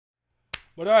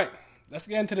But alright, let's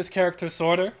get into this character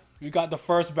sorter. We got the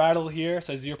first battle here, it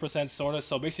says 0% sorter.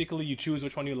 So basically you choose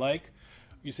which one you like.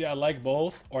 You say I like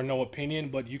both or no opinion,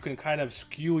 but you can kind of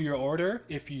skew your order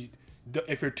if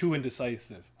you're too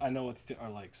indecisive. I know what are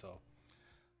like, so.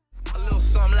 A little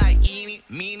something like eeny,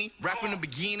 meeny, rap from the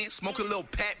beginning. Smoke a little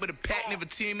pack, but the pack never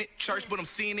timid. Church, but I'm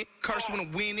seeing it. Curse when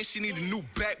I'm winning. She need a new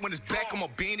back. When it's back, I'ma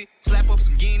bend it. Slap up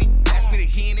some guinea. Ask me to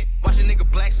hit it. Watch a nigga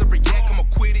black slipper yak, I'ma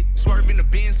quit it. Swerve in the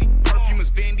Benzie. Perfume is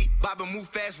Fendi. Bobbin' move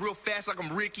fast, real fast like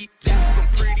I'm Ricky. That's 'cause I'm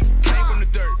pretty. Came from the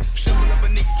dirt. Shovel up a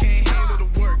nigga can't handle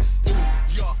the work. Ooh,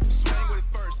 y'all swing with it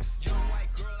first. Young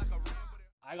white girl like a ramble.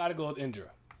 I gotta go with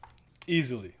Indra.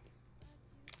 Easily.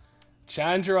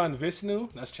 Chandra on Vishnu,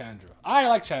 that's Chandra. I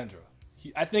like Chandra.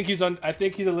 I think he's a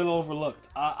little overlooked.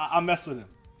 I mess with him.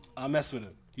 I mess with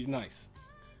him. He's nice.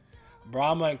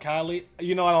 Brahma and Kali.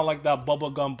 You know I don't like that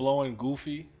bubblegum blowing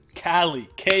goofy. Kali,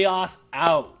 chaos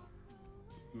out.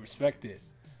 We respect it.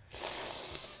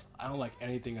 I don't like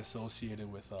anything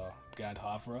associated with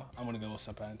Gadhavra. I'm gonna go with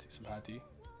Sampati.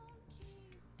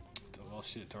 Well,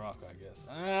 shit, Taraka, I guess.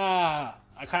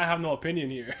 I kind of have no opinion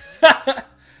here. I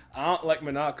don't like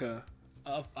Manaka.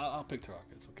 I'll pick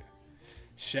Taraka. It's okay.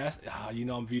 Shast. You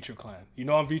know I'm Vitra Clan. You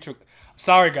know I'm Vitra.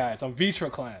 Sorry guys, I'm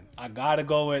Vitra Clan. I gotta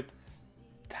go with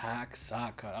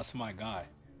Taksaka. That's my guy.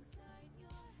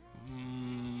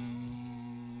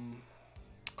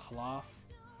 Cloth,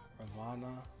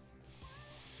 Ravana.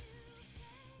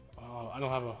 Oh, I don't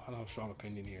have a strong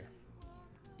opinion here.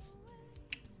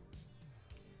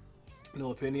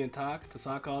 No opinion,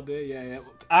 Tasaka all day. Yeah.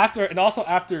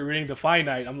 After reading the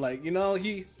Finite, I'm like, you know,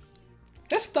 his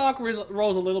stock rose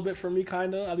a little bit for me,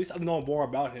 kind of. At least I know more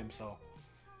about him, so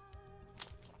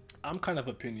I'm kind of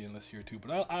opinionless here too.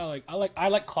 But I like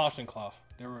Klosh and Cloth.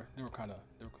 They were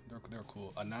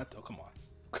cool. Anato,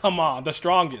 come on, the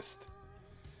strongest.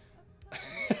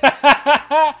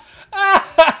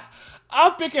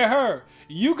 I'm picking her.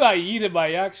 You got yeeted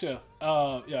by Yaksha.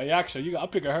 Yaksha. I'm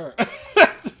picking her.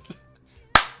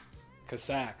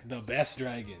 Kasak, the best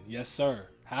dragon. Yes, sir.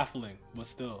 Halfling, but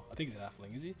still. I think he's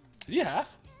halfling. Is he? Is he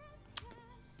half?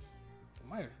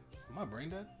 Am I brain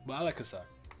dead? But I like Kasak.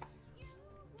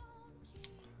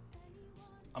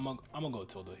 I'm gonna go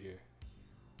Tilda here.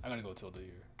 I gotta go Tilda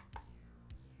here.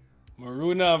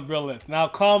 Maruna and Brilith. Now,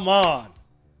 come on.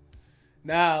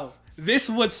 Now, this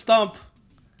would stump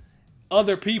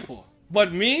other people.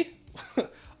 But me,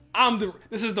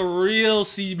 this is the real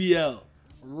CBL.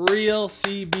 Real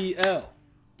CBL.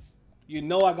 You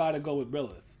know I gotta go with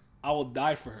Brilith. I will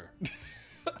die for her.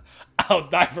 I'll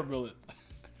die for Brilith.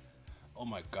 Oh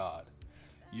my god.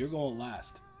 You're gonna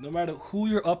last. No matter who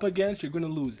you're up against, you're gonna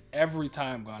lose every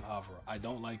time, Godhavra. I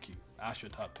don't like you. Ask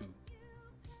your top two.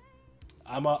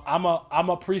 I'm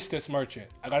a priestess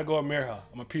merchant. I gotta go with Mirha.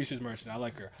 I'm a priestess merchant. I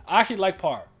like her. I actually like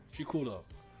Par. She cool though.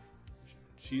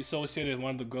 She's associated with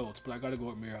one of the goats, but I gotta go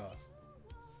with Mirha.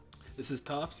 This is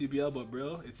tough, CBL, but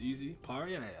bro, it's easy. Par,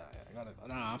 yeah.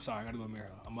 I'm sorry, I gotta go with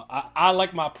Mirha. I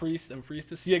like my priest and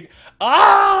priestess. Yeah.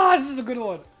 This is a good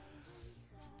one.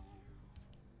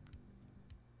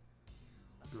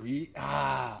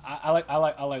 I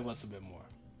like Less a bit more.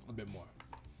 A bit more.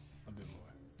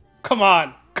 Come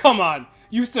on.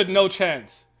 You stood no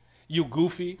chance. You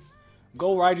goofy.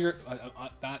 Go ride your.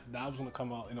 That was gonna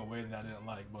come out in a way that I didn't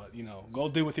like, but you know, go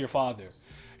deal with your father.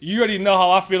 You already know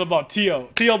how I feel about Tio.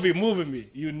 Tio be moving me.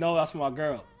 You know that's my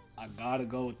girl. I gotta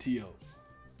go with Tio.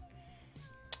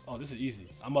 Oh, this is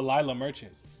easy. I'm a Lila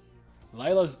merchant.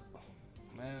 Lila's,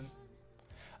 man.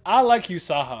 I like you,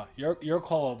 Saha. You're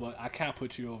cool, but I can't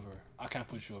put you over. I can't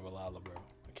put you over Lila, bro.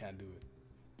 I can't do it.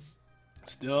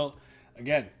 Still,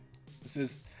 again, this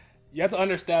is. You have to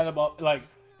understand about like.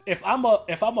 If I'm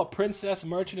a princess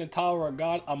merchant in Tower of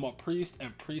God, I'm a priest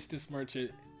and priestess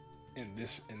merchant in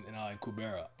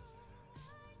Kubera.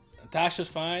 Natasha's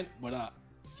fine, but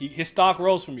his stock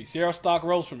rose for me. Sierra's stock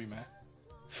rose for me, man.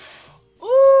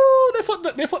 Ooh,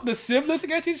 they put the siblings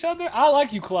against each other. I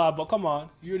like you, Claude, but come on,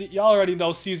 y'all already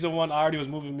know season 1 Ari was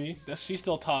moving me. She's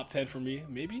still top 10 for me,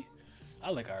 maybe.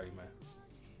 I like Ari, man.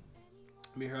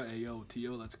 Mira, Ayo,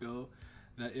 Tio, let's go.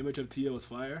 That image of Tio is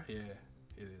fire. Yeah,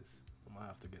 it is. I might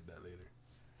have to get that later.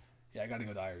 Yeah, I gotta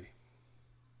go to Irie.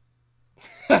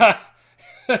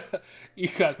 You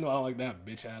guys know I don't like that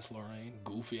bitch ass Lorraine.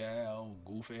 Goofy ass,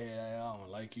 I don't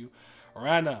like you.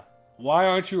 Rana, why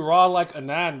aren't you raw like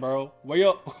Anand, bro?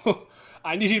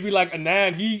 I need you to be like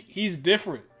Anand. He's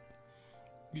different.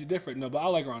 He's different. No, but I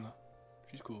like Rana.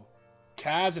 She's cool.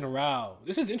 Kaz and Rao.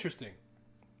 This is interesting.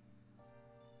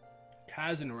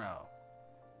 Kaz and Rao.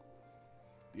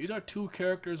 These are two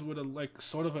characters with a like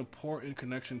sort of important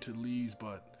connection to Lee's,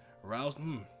 but Rao's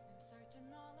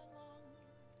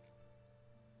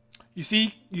You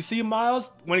see, Miles,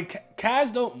 when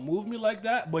Kaz don't move me like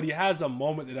that, but he has a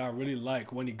moment that I really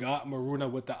like when he got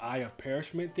Maruna with the Eye of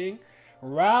Perishment thing.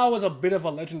 Rao was a bit of a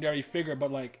legendary figure,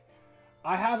 but like,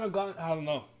 I haven't gotten, I don't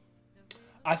know.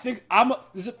 I think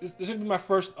this is gonna be my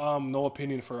first no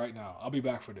opinion for right now. I'll be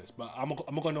back for this, but I'm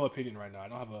gonna go no opinion right now. I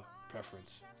don't have a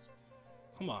preference.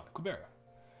 Come on, Kubera.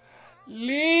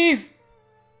 Please.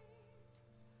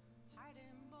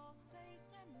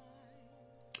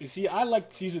 You see, I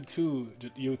liked season 2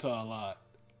 Utah a lot.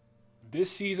 This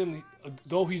season,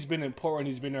 though he's been important,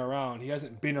 he's been around. He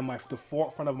hasn't been in the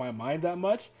forefront of my mind that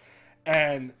much,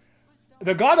 and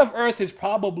the God of Earth is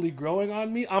probably growing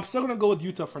on me. I'm still gonna go with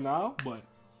Utah for now, but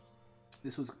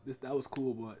that was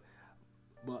cool.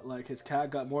 But like his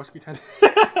cat got more screen time.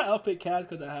 I'll pick cat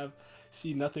because I have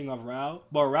seen nothing of Rao.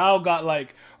 But Rao got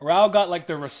like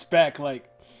the respect, like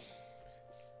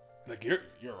you're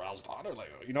Rao's daughter, like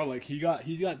you know, like he's got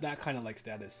that kind of like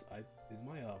status. Is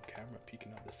my camera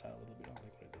peeking up the side a little bit? I don't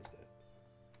like when it does that.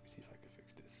 Let me see if I can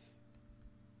fix this.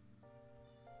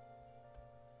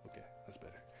 Okay, that's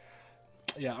better.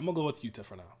 Yeah, I'm gonna go with Utah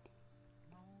for now.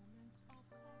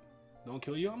 Don't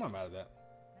kill you? I'm not mad at that.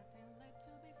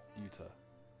 Utah.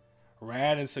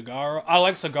 Ran and Sagara. I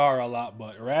like Sagara a lot,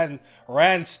 but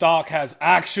Ran stock has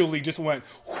actually just went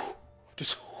whoosh,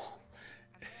 just whoosh.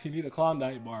 You need a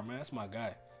Klondike bar, man. That's my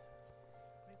guy.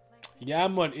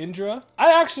 Yama and Indra.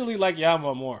 I actually like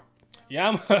Yama more.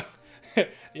 Yama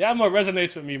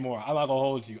resonates with me more. I'm not gonna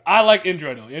hold you. I like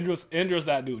Indra though. Indra's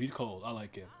that dude. He's cold. I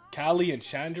like him. Kali and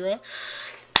Chandra.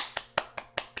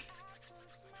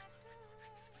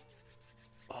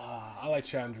 I like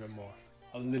Chandra more.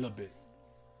 A little bit.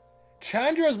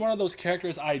 Chandra is one of those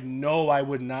characters I know I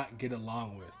would not get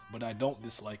along with, but I don't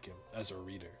dislike him as a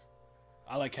reader.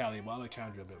 I like Kali, but I like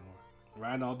Chandra a bit more.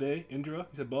 Ryan all day, Indra, you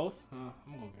said both? I'm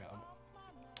gonna go with him.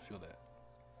 I feel that.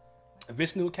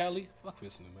 Vishnu, Kali? Fuck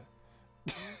Vishnu,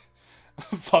 man.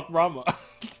 Fuck Rama.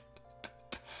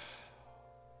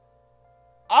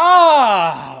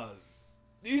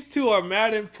 These two are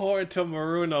mad important to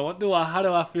Maruna. How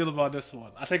do I feel about this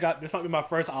one? I think this might be my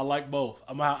first. I like both.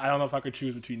 I don't know if I could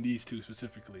choose between these two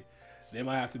specifically. They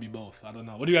might have to be both. I don't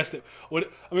know. What do you guys think? I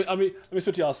mean, let me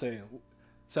switch y'all saying.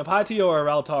 Senpaiti or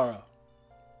Raltara?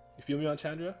 You feel me on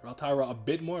Chandra? Raltara a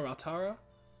bit more. Raltara.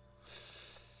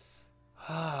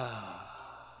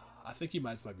 I think you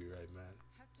might be right, man.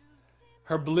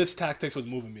 Her blitz tactics was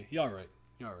moving me. You all right?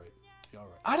 You all right? You all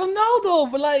right? I don't know though,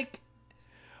 but like.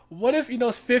 What if,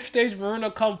 5th stage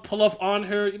Maruna come pull up on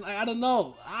her? Like, I don't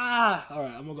know. All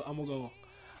right. I'm gonna go.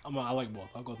 I like both.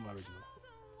 I'll go with my original.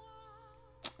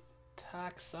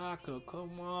 Taxaka,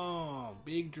 come on.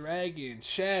 Big dragon.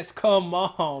 Chess, come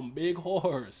on. Big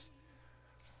horse.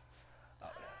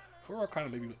 Horror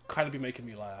kind of be making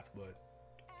me laugh, but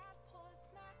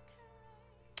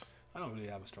I don't really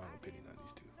have a strong opinion on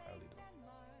these two. I really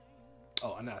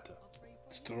don't. Oh, Anata,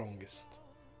 strongest.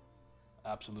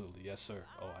 Absolutely, yes sir.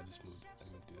 Oh, I just moved. I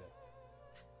didn't mean to do that.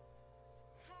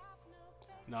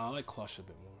 No, I like Clutch a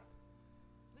bit more.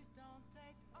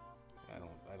 I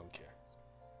don't care.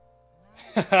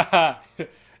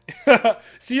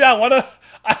 See, I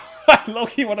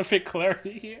low-key wanna pick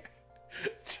Clarity here.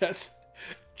 Just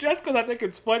because I think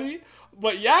it's funny.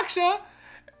 But Yaksha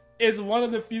is one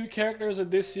of the few characters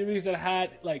in this series that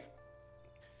had like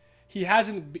we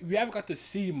haven't got to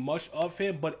see much of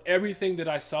him, but everything that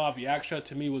I saw of Yaksha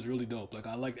to me was really dope. Like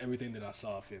I liked everything that I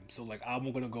saw of him. So like I'm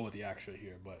gonna go with Yaksha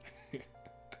here, but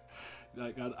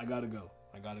I gotta go.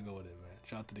 I gotta go with it, man.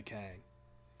 Shout out to the Kang.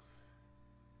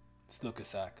 Still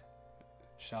Kasak.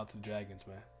 Shout out to the Dragons,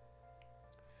 man.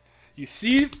 You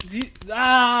see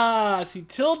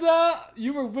Tilda,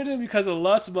 you were winning because of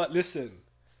Lutz, but listen.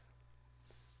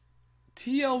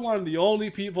 TL one of the only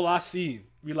people I seen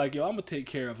be like, yo, I'm gonna take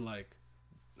care of like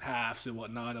halves and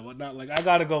whatnot. Like I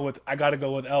gotta go with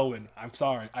Elwin. I'm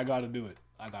sorry, I gotta do it.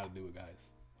 Guys.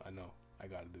 I know, I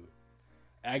gotta do it.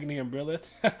 Agni and Brilith.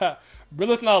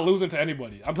 Brilith not losing to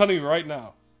anybody. I'm telling you right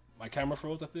now. My camera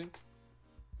froze, I think.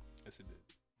 Yes, it did.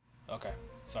 Okay,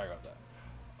 sorry about that.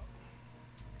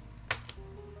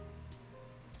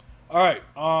 All right.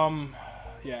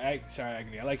 Yeah. Sorry,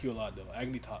 Agni. I like you a lot though.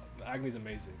 Agni's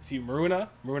amazing. See, Maruna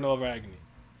over Agni.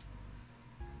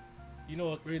 You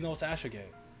already know it's Asher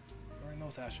Gang.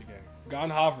 Gon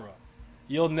Havra.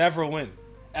 You'll never win.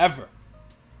 Ever.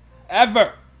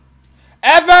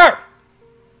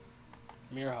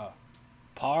 Mirha.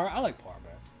 Par? I like Par,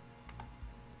 man.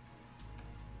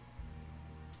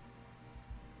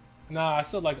 Nah, I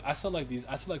still like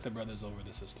the brothers over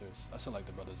the sisters. I still like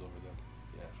the brothers over them.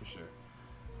 Yeah, for sure.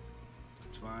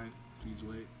 It's fine. Please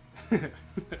wait.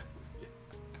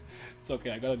 It's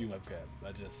okay. I got a new webcam.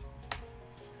 I just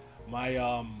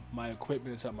my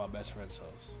equipment is at my best friend's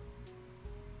house.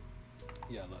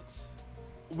 Yeah, let's.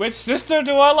 Which sister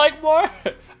do I like more?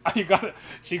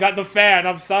 She got the fan.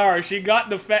 I'm sorry. She got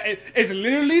the fan. It's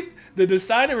literally the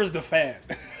decider is the fan.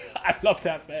 I love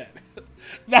that fan.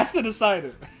 That's the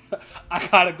decider. I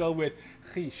gotta go with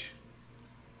Chish.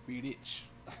 Be rich.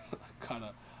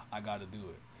 I gotta do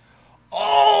it.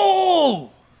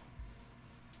 Oh!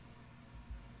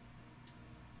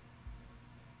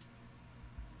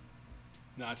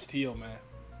 Nah, it's Teal, man.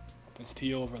 It's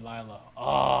Teal over Lila.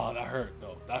 Oh, that hurt,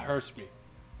 though. That hurts me.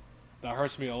 That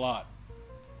hurts me a lot.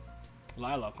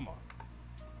 Lila, come on.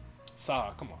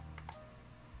 Sarah, come on.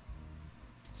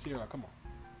 Sierra, come on.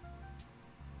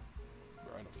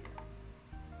 Bro, I don't care.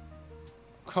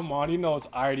 Come on, you know it's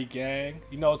Artie gang.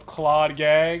 You know it's Claude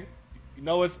gang. You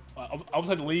know it's... I was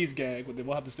like Lee's gang, but they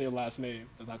will have the same last name.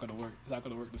 It's not gonna work. It's not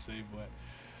gonna work the same way.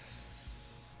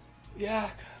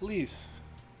 Yeah, Lee's.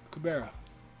 Kubera.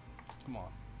 Come on.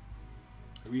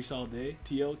 Reese all day.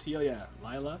 Tio, yeah.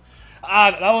 Lila.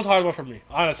 That was a hard one for me,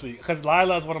 honestly. Because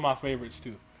Lila is one of my favorites,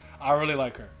 too. I really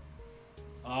like her.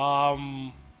 No,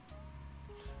 I'm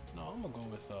going to go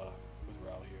with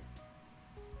Raul here.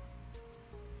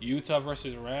 Utah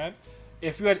versus Rand.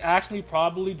 If you had asked me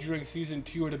probably during Season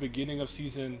 2 or the beginning of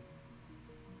Season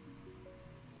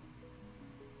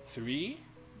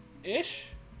 3-ish.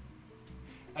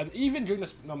 And even during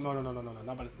this... No.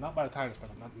 Not by the time of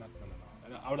special. No.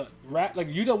 I would have like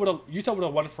Utah would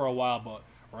have won for a while, but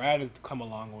Rad had come a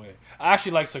long way. I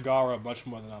actually like Sagara much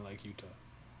more than I like Utah.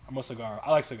 I'm a Sagara.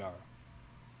 I like Sagara.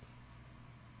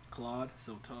 Claude,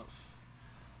 so tough.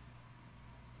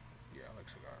 Yeah, I like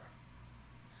Sagara.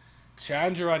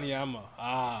 Chandra and Yama.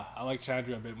 I like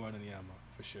Chandra a bit more than Yama,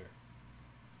 for sure.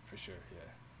 For sure,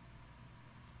 yeah.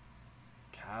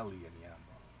 Kali and Yama.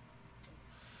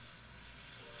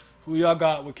 Who y'all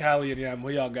got with Kali and Yama? Who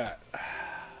y'all got?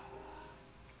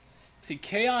 See,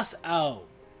 Chaos out.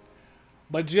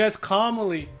 But just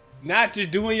calmly, not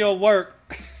just doing your work,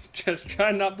 just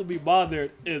trying not to be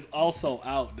bothered is also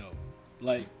out, though.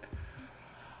 Like,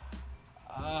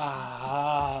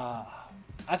 I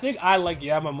think I like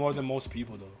Yama more than most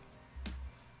people, though.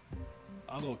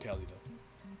 I'll go with Cali, though.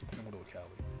 I think I'm going to go with Cali.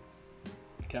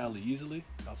 Cali easily.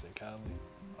 I'll say Cali.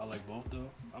 I like both, though.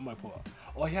 I might pull out.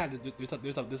 Oh, yeah,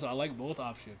 there's I like both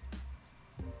option.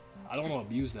 I don't want to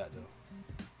abuse that, though.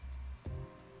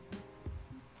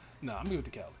 Nah, I'm good with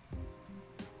the Cali.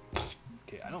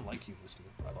 Okay, I don't like you, Vishnu,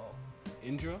 at all.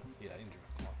 Indra? Yeah, Indra.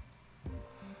 Come on.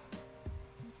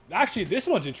 Actually, this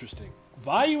one's interesting.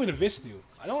 Vayu and Vishnu.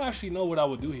 I don't actually know what I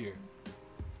would do here.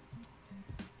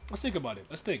 Let's think about it.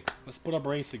 Let's think. Let's put our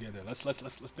brains together. Let's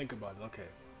think about it. Okay.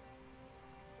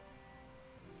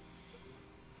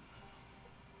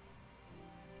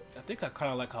 I think I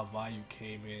kind of like how Vayu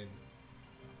came in,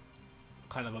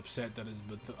 kind of upset that it's.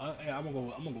 Yeah, I'm gonna go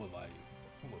with Vayu.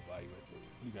 I'm with Vayu.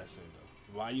 What do you guys say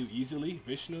though? Vayu easily.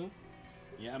 Vishnu,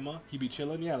 Yama. He be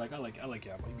chilling. Yeah, I like Yama.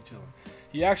 He be chilling.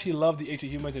 He actually loved the Age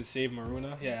of Humans and saved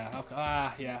Maruna. Yeah.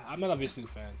 Yeah. I'm not a Vishnu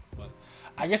fan, but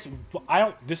I guess I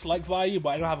don't dislike Vayu, but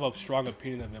I don't have a strong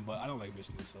opinion of him. But I don't like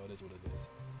Vishnu, so it is what it is.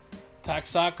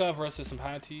 Taksaka versus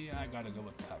Sampati. I gotta go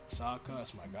with Taksaka.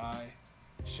 That's my guy.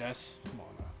 Chess. Come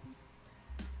on now.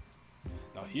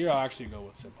 Now here I'll actually go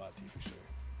with Sampati for sure.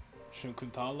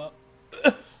 Shunkuntala.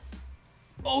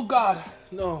 Oh God,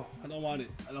 no, I don't want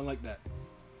it. I don't like that.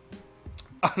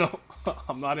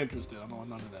 I'm not interested. I don't want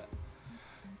none of that.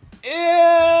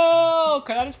 Ew!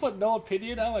 Can I just put no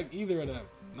opinion? I don't like either of them.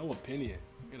 No opinion.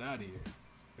 Get out of here.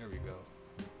 There we go.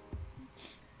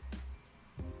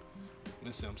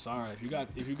 Listen, I'm sorry. If you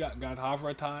got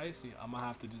Ganhavra ties, I'm gonna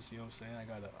have to just, you know what I'm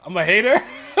saying? I'm a hater.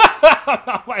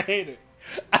 I'm a hater.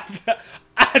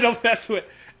 I don't mess with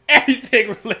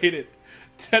anything related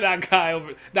to that guy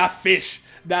over, that fish,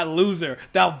 that loser,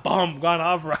 that bum,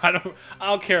 Ganhavra. I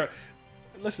don't care.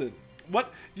 Listen,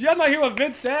 what? Y'all not hear what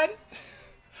Vince said?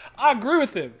 I agree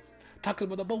with him. Talking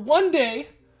about that, but one day,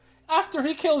 after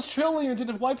he kills trillions and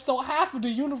just wipes out half of the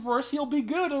universe, he'll be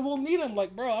good and we'll need him.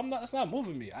 Like, bro, that's not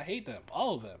moving me. I hate them.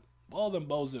 All of them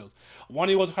bozos. One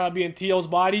of you was trying to be in Teal's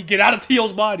body. Get out of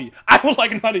Teal's body. I don't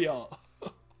like none of y'all.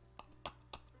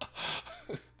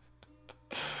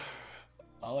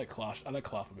 I like Cloth a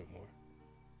bit more.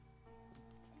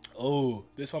 Oh,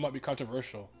 this one might be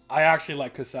controversial. I actually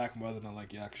like Kasak more than I like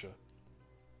Yaksha.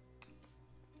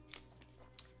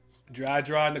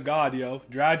 Dradra and the God, yo.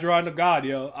 Dradra and the God,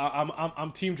 yo.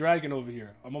 I'm Team Dragon over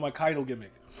here. I'm on my Kaido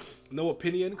gimmick. No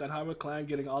opinion. Ganhara clan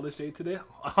getting all this shade today.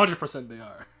 100% they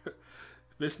are.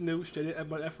 Vishnu, straight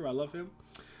effort. I love him.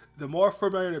 The more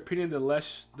formulated opinion, the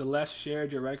less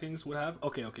shared your rankings would have.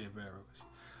 Okay,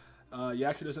 Vera. He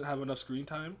actually doesn't have enough screen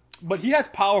time, but he has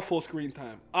powerful screen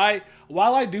time.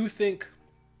 While I do think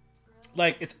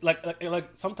like it's like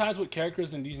sometimes with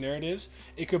characters in these narratives,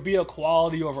 it could be a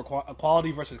quality over a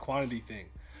quality versus quantity thing.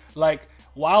 Like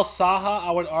while Saha,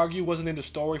 I would argue, wasn't in the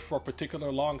story for a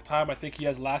particular long time, I think he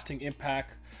has lasting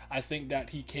impact. I think that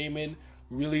he came in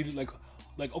really like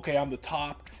okay, I'm the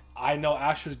top. I know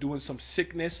Asher's doing some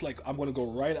sickness. Like I'm gonna go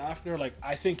right after. Like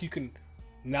I think you can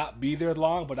not be there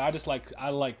long, but I like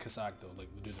Kasak though, like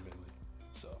legitimately.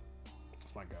 So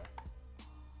that's my guy.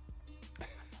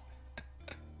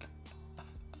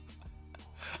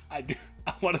 I do.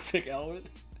 I want to pick Elwood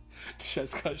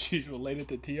just because she's related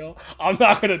to Tio. I'm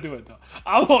not gonna do it though.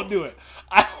 I won't do it.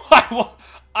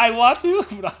 I want to,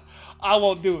 but I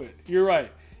won't do it. You're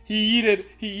right. He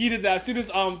yeeted that. As soon as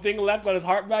thing left got his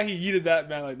heart back, he yeeted that,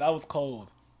 man. Like that was cold.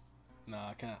 Nah,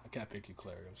 I can't pick you,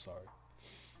 Clary. I'm sorry.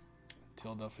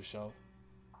 Tilda for sure.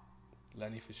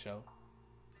 Lenny for sure.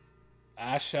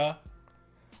 Asha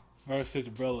versus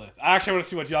Brilith. I actually want to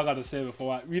see what y'all got to say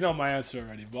before we know my answer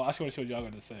already, but I actually want to see what y'all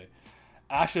got to say.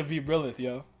 Asha v Brilith,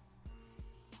 yo.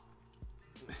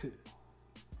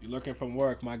 You looking from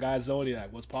work, my guy Zodiac.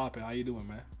 What's poppin'? How you doing,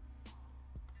 man?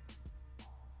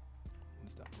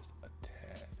 Is that just a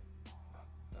tad?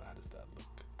 How does that look?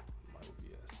 My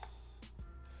OBS.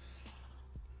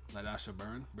 Let Asha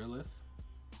burn, Brilith.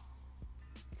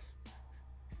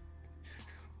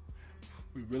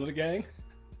 We Brilith gang.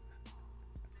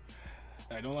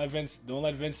 Alright, don't let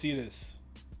Vince see this.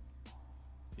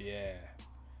 Yeah.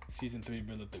 Season 3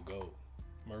 Brilith the GOAT.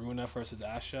 Maruna versus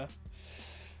Asha.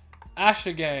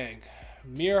 Asha gang.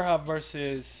 Mirha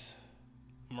versus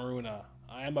Maruna.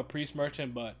 I am a priest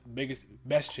merchant, but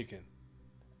best chicken.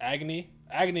 Agni.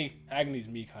 Agni's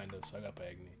me kind of, so I got by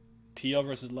Agni. Tio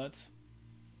versus Lutz.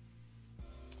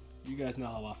 You guys know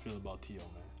how I feel about Tio, man.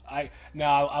 I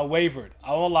wavered.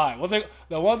 I won't lie.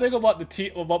 The one thing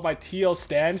about my Tio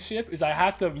standship is I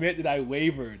have to admit that I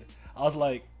wavered. I was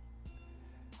like,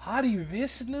 Hadi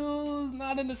Vishnu's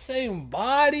not in the same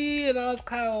body, and I was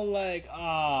kind of like,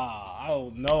 I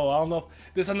don't know if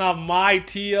this is not my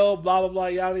Tio, blah blah blah,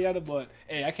 yada yada. But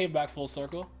hey, I came back full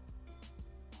circle.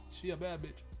 She a bad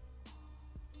bitch.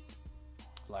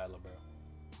 Lila, bro.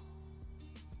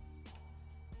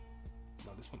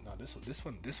 No, this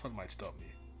one might stop me.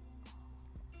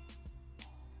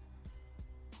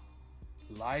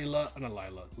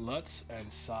 Lutz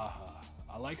and Saha.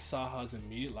 I like Saha's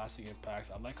immediate lasting impacts.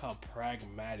 I like how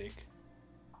pragmatic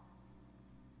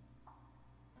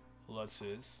Lutz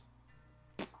is.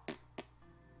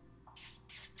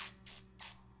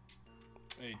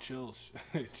 Hey, chill.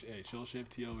 Hey, chill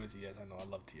shift. Tio is, yes, I know. I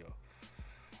love Tio.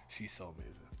 She's so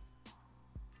amazing.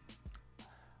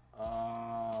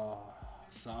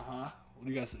 Saha. What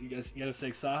do you guys gotta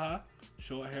say? Saha.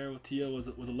 Short hair with Tio was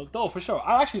a look. Oh, for sure.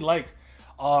 I actually like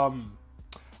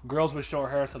girls with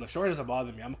short hair, so the short hair doesn't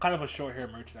bother me. I'm kind of a short hair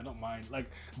merchant. I don't mind. Like,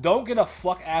 don't get a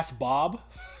fuck ass bob.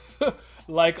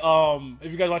 Like,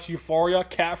 if you guys watch Euphoria,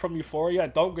 Cat from Euphoria,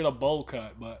 don't get a bowl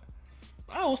cut. But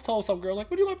I always told some girl,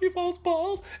 like, would you let me if I was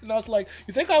bald? And I was like,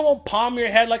 you think I won't palm your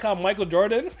head like I'm Michael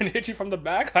Jordan and hit you from the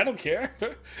back? I don't care.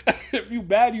 If you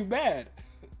bad, you bad.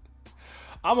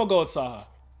 I'm gonna go with Saha.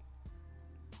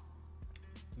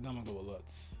 Then I'm gonna go with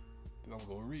Lutz. Then I'm gonna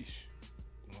go with Rish.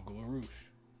 Then I'm gonna go with Roosh.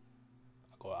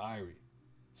 I'll go with Irie.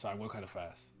 Sorry, I went kind of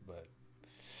fast, but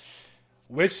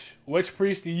which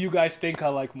priest do you guys think I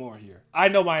like more here? I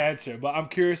know my answer, but I'm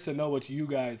curious to know what you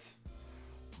guys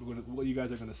are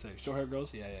gonna say. Short hair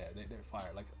girls, yeah, they're fire.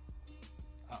 Like,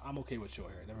 I'm okay with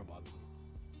short hair. It never bothered me.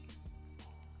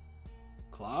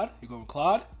 Claude, you going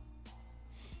Claude?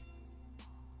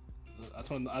 I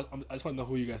just want to know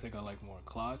who you guys think I like more.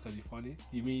 Claude, because he's funny.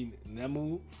 You mean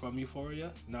Nemu from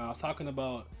Euphoria? No, I was talking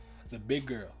about the big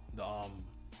girl, the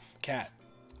cat,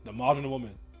 the modern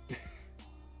woman.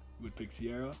 Would pick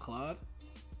Sierra, Claude.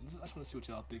 I just want to see what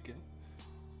y'all thinking.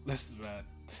 Listen, man.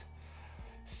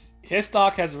 His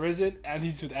stock has risen, and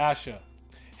he's with Asha.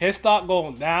 His stock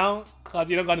going down because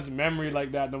he don't got his memory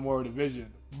like that no more in the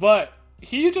vision. But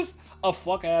he just a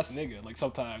fuck ass nigga. Like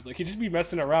sometimes, like he just be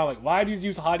messing around. Like, why did you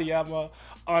use Hadiyama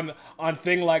on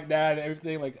thing like that and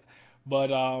everything? Like,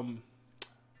 but yeah, I'm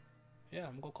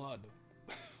gonna go Claude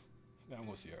though. Then I'm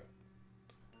gonna Sierra.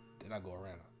 Then I go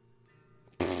Rana.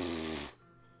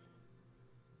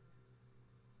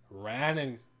 Ran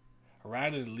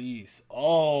and Lee's.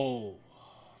 Oh,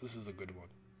 this is a good one.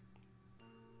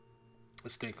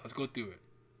 Let's think. Let's go through it.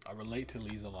 I relate to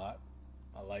Lee's a lot.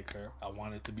 I like her. I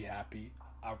want her to be happy.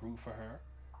 I root for her.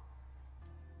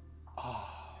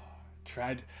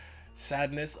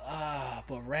 Sadness. Ah,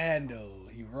 but Rando.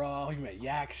 He raw. He met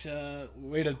Yaksha.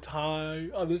 Wait a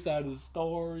time. Other side of the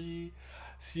story.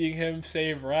 Seeing him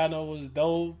save Rando was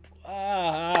dope.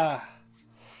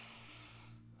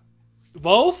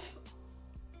 Both?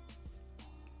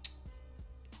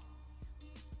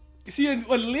 You see,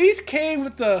 when Lee's came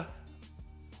with the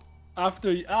after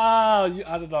I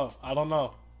don't know. I don't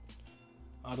know.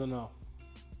 I don't know.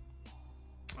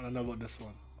 I don't know about this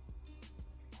one.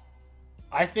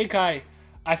 I think I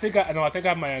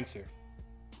have my answer.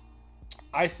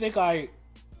 I think I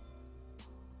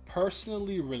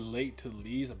personally relate to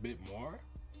Lee's a bit more.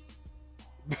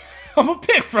 I'm a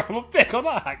pick, bro. I'm a pick. Hold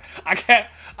on. I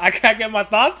can't get my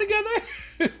thoughts together.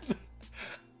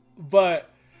 But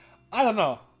I don't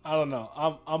know.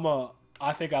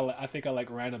 I think I like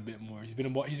Rand a bit more. He's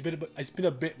been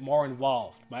a bit more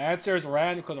involved. My answer is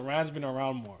Rand because Rand's been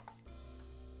around more.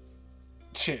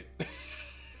 Shit.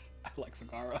 I like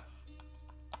Sagara.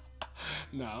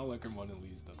 Nah, I don't like her more than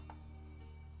Lee's though.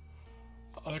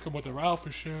 I like her more than Rao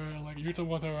for sure. I like Yuta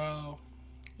more than Rao.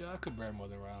 Yeah, I could bear more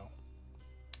than Rao.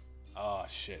 Oh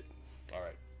shit.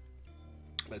 Alright.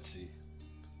 Let's see.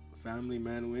 Family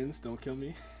man wins, don't kill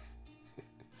me.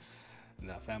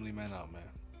 Nah, family man out, man.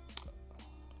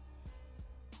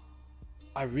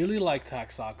 I really like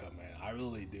Taksaka, man. I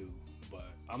really do. But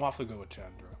I'm off to go with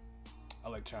Chandra. I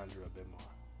like Chandra a bit more.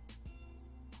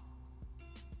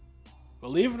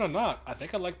 Believe it or not, I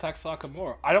think I like Taksaka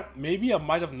more. Maybe I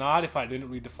might have not if I didn't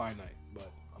read the Finite,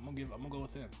 but I'm gonna go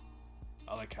with him.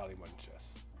 I like Callie more than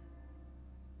Chess.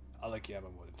 I like Yama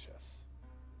more than Chess.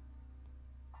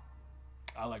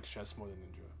 I like Chess more than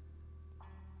Indra.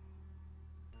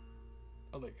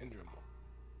 I like Indra more.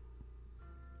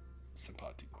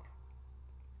 Sympati more.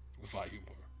 Vayu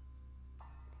more.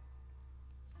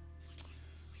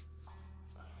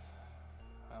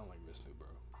 I don't like Vishnu, bro.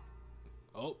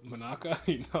 Oh, Manaka,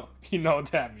 you know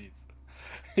what that means.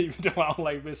 Even though I don't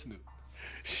like Vishnu,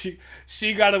 she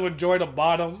got to enjoy the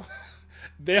bottom.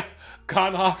 They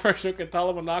Kanha,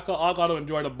 Shukatala, Manaka all got to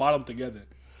enjoy the bottom together.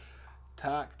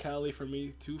 Tak, Kali for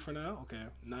me 2 for now. Okay,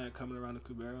 Naya coming around to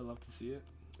Kubera, love to see it.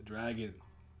 Dragon,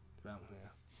 yeah.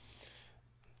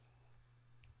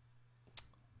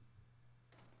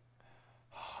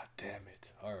 Oh, damn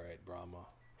it. All right, Brahma,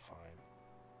 fine.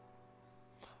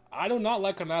 I do not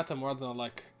like Kanata more than I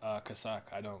like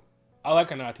Kasak. I don't. I like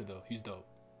Kanata though. He's dope.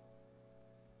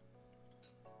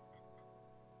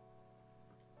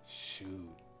 Shoot.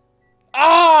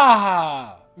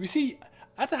 Ah! You see,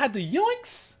 Ata had the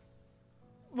yoinks,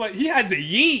 but he had the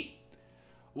yeet.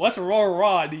 What's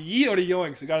raw? The yeet or the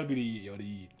yoinks? It gotta be the yeet. Yo, the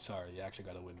yeet. Sorry, you actually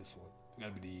gotta win this one. It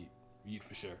gotta be the yeet. Yeet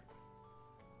for sure.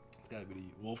 It's gotta be the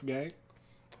yeet. Wolfgang.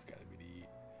 It's gotta be the yeet.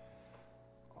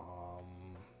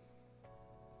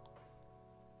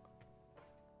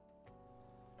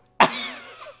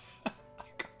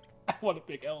 I want to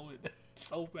pick Elwin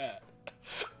so bad.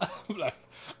 I'm like,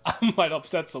 I might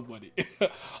upset somebody.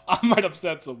 I'm a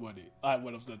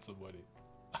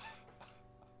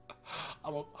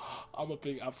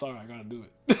pick. I'm sorry. I gotta do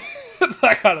it.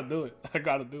 I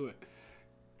gotta do it.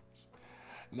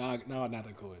 Now I'm not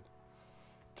good.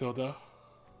 Tilda.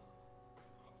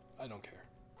 I don't care.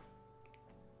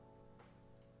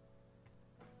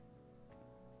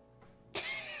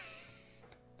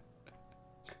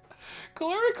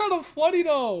 Kalari kind of funny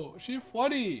though. She's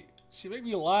funny. She make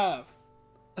me laugh.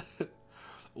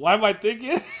 Why am I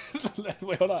thinking?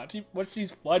 Wait, hold on.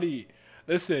 She's funny.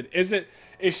 Listen,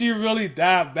 is she really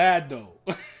that bad though?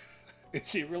 Is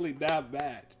she really that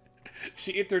bad?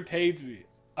 She entertains me.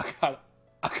 I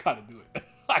gotta do it.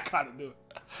 I gotta do it.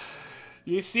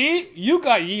 You see? You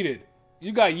got yeeted.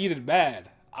 You got yeeted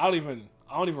bad. I don't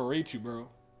even rate you, bro.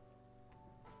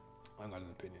 I got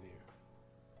an opinion here.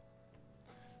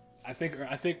 I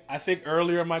think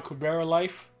earlier in my Kubera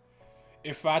life,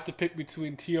 if I had to pick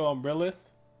between Tio and Brilith,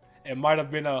 it might have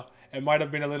been a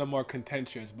little more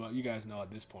contentious, but you guys know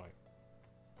at this point.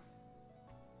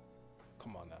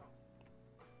 Come on now.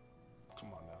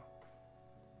 Come on now.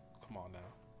 Come on now.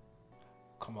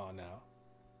 Come on now.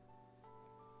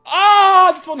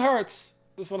 Ah, this one hurts.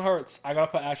 This one hurts. I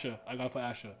gotta put Asha.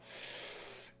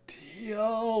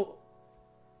 Tio.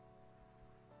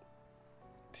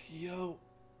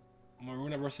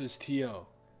 Maruna versus Tio.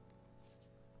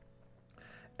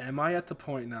 Am I at the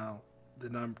point now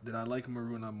that I like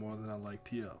Maruna more than I like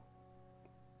Tio?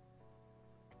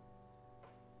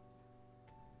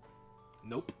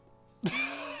 Nope.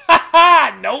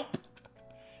 Nope.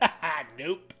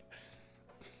 Nope.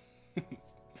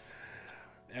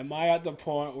 Am I at the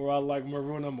point where I like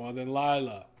Maruna more than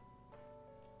Lila?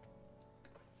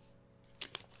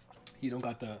 He don't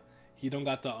got the He don't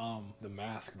got the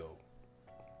mask though.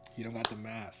 He don't got the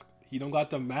mask. He don't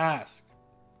got the mask.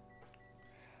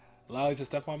 Lila to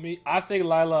step on me. I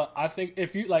think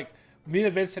if you like, me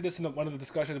and Vince said this in one of the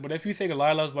discussions, but if you think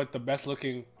Lila's like the best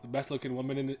looking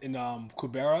woman in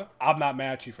Kubera, I'm not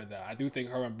mad at you for that. I do think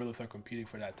her and Brilith are competing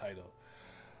for that title.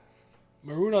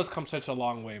 Maruna's come such a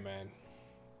long way, man.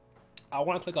 I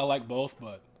want to think I like both,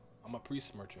 but I'm a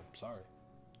priest merchant. I'm sorry.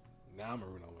 Now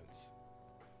Maruna wins.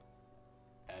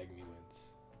 Agni wins.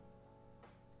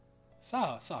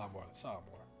 Saw more.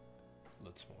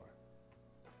 Lutz more.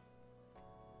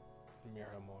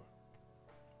 Mirror more.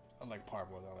 I like Part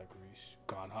more than I like Rish.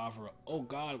 Gone Havra. Oh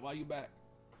God, why you back?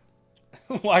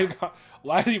 Why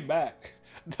are you back?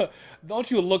 Don't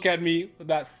you look at me with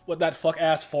that fuck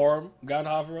ass form, Gone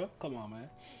Havra? Come on, man.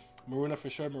 Maruna for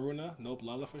sure. Maruna. Nope.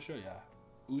 Lala for sure. Yeah.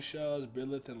 Usha's,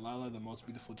 Brilith, and Lala the most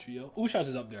beautiful trio. Usha's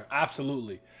is up there.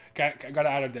 Absolutely. Gotta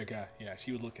add her there, guy. Yeah,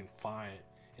 she was looking fine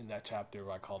in that chapter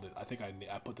where I called it. I think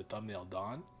I put the thumbnail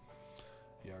Dawn.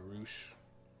 Yeah, Roosh.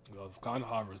 Well, if Gone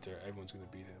Havra's there, everyone's gonna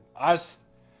beat him.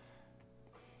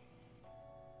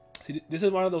 See, this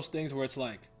is one of those things where it's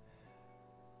like,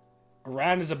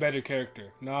 Rand is a better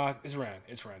character. Nah, it's Rand.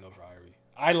 It's Rand over Irie.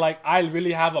 I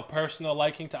really have a personal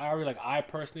liking to Irie. Like, I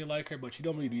personally like her, but she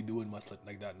don't really be doing much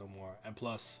like that no more. And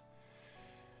plus,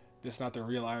 this is not the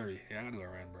real Irie. Yeah, I gotta go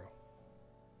Rand, bro.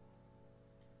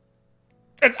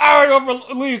 It's Irie over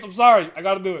Elise. I'm sorry. I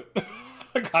gotta do it.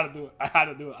 I had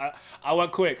to do it. I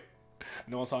went quick.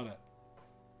 No one saw that.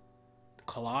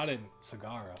 Collad and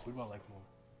Sagara. Who do I like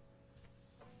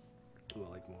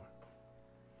more?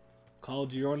 Call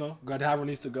Giorno. Godhavra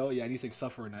needs to go. Yeah, he needs to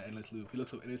suffer in that endless loop. He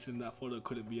looks so innocent in that photo.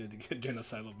 Couldn't be a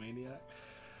genocidal maniac.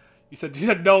 You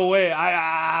said no way.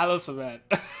 Listen, man.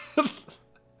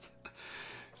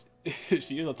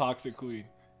 She is a toxic queen.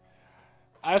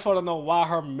 I just want to know why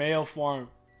her male form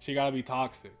she gotta be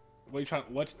toxic. What you trying?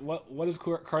 What is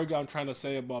Kurgan trying to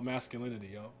say about masculinity,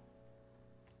 yo?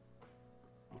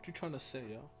 What you trying to say,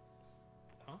 yo?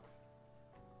 Huh?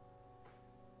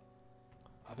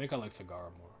 I think I like Sagara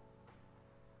more.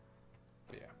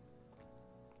 But yeah.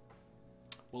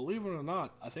 Believe it or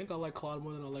not, I think I like Claude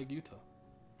more than I like Yuta.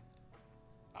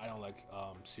 I don't like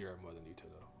Sierra more than Yuta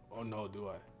though. Oh no, do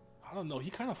I? I don't know. He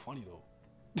kind of funny though.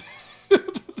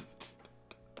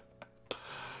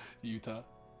 Yuta.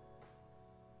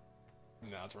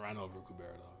 Nah, it's Rhino over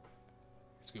Kubera dog.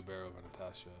 It's Kubera over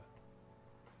Natasha.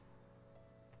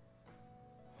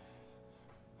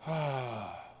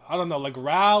 I don't know, like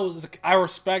Rao's, I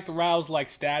respect Rao's like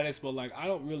status, but like I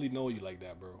don't really know you like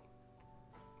that, bro.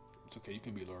 It's okay, you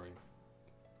can be Lorraine.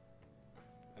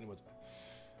 Anyways,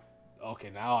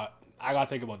 okay, now I gotta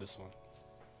think about this one.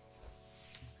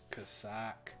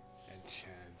 Kasak and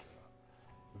Chandra,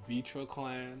 Vitra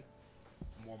clan,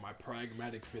 more my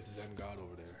pragmatic fifth Zen god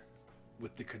over there,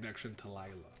 with the connection to Lila.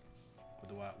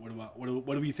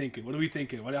 What are we thinking? What are we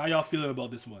thinking? How y'all feeling about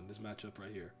this one? This matchup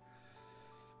right here.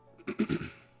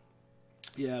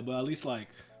 Yeah, but at least like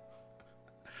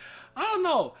I don't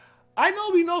know. I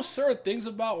know we know certain things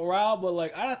about Rao, but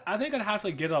like I think I'd have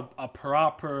to get a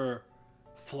proper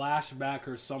flashback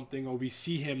or something, or we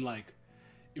see him like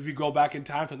if we go back in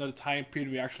time to another time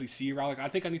period we actually see Rao. Like I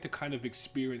think I need to kind of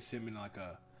experience him in like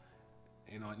a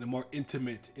in a more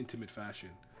intimate fashion.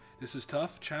 This is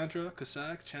tough. Chandra,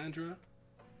 Kasak, Chandra.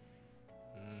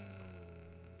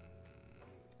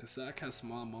 Kasak has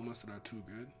small moments that are too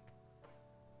good.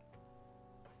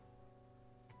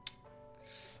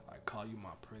 I call you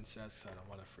my princess because I don't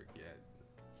want to forget.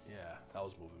 Yeah, that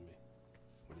was moving me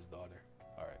with his daughter.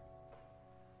 All right.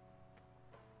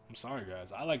 I'm sorry,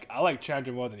 guys. I like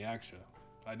Chandra more than Yaksha.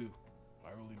 I do. I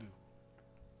really do.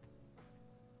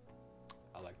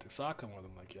 I like Tasaka more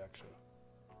than like Yaksha.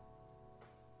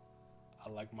 I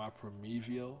like my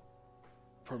Prometheal.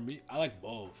 I like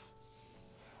both.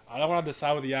 I don't want to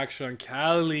decide with Yaksha and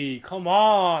Kali. Come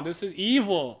on, this is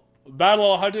evil.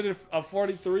 Battle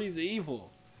 143 is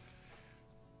evil.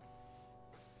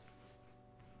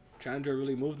 Chandra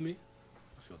really moved me.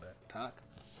 I feel that. Tak.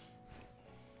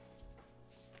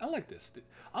 I like this.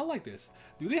 I like this.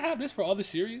 Do they have this for other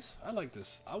series? I like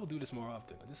this. I will do this more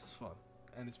often. This is fun.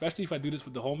 And especially if I do this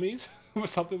with the homies or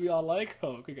something we all like.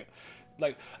 Oh, okay.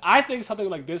 Like, I think something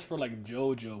like this for like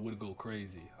JoJo would go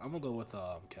crazy. I'm gonna go with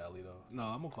Kali though. No,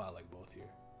 I'm gonna call like both here.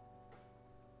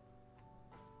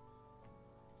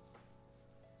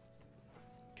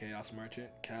 Chaos Merchant,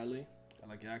 Kali. I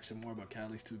like action more, but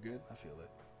Kali's too good. I feel it.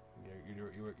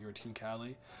 You're Team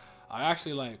Kali. I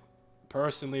actually like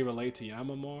personally relate to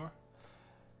Yama more,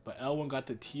 but Elwyn got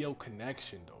the TO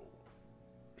connection though.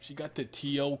 She got the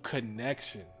TO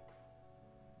connection.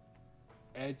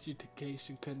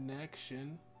 Education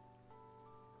connection.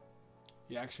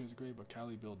 The action was great, but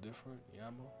Cali built different.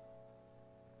 Yamo.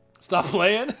 Stop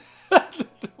playing?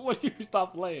 What do you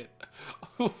stop playing?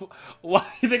 Why do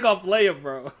you think I'm playing,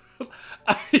 bro?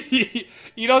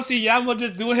 You don't see Yamo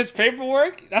just doing his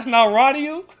paperwork? That's not raw to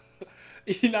you?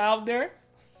 You not out there?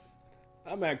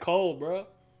 That man cold, bro.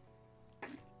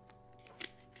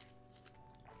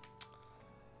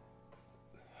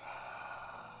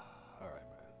 Alright,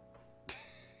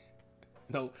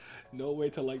 man. No way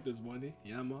to like this money,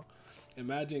 Yamo.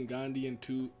 Imagine Gandhi and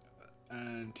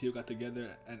Tio got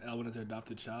together and Elwin is their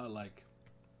adopted child. Like,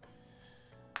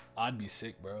 I'd be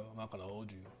sick, bro. I'm not gonna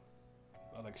hold you.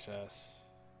 I like Shas.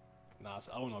 Nah,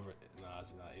 I went over. Nah,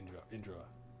 it's not Indra.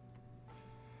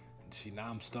 See, now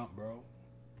I'm stumped, bro.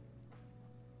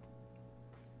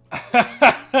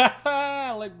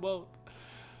 I like both.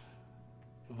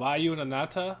 Vayu and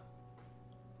Anata.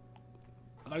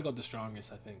 I gotta go with the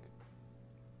strongest, I think.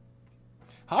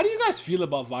 How do you guys feel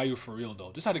about Vayu for real,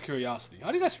 though? Just out of curiosity.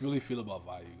 How do you guys really feel about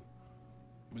Vayu?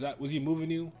 Was he moving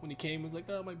you when he came? He was like,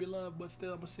 oh, might be love, but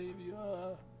still, I'm gonna save you.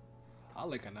 I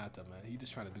like Anata, man. He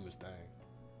just trying to do his thing.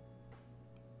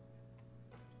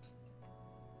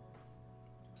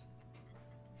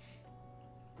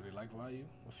 Really like Vayu?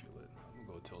 I feel it. I'm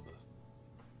gonna go Tilda.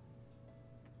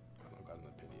 I don't got an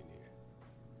opinion here.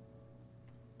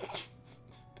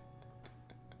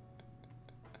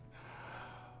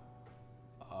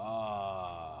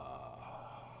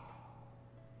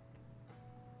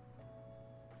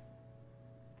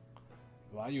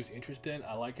 Vayu's interested.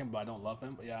 I like him, but I don't love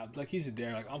him. Yeah, like he's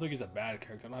there. Like I don't think he's a bad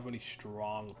character. I don't have any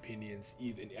strong opinions,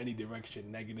 either in any direction,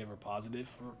 negative or positive,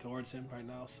 towards him right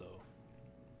now. So,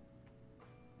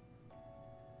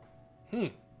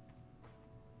 I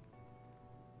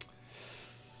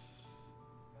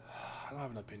don't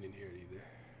have an opinion here either.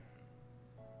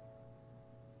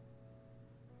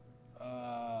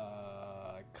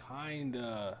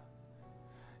 Kinda.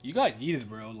 You got yeeted,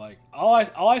 bro. Like when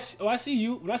I see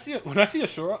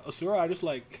Asura, I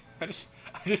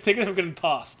just take it from getting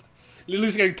tossed. Literally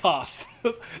just getting tossed.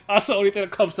 That's the only thing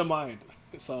that comes to mind.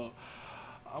 So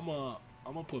I'm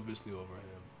gonna put Vishnu over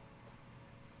him.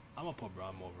 I'm gonna put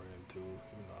Brahm over him too,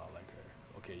 even though I like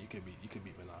her. Okay, you can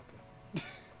beat Manaka.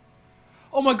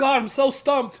 Oh my god, I'm so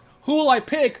stumped. Who will I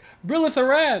pick? Brilith or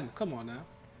Ran? Come on now.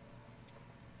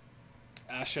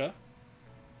 Asha,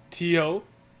 Tio,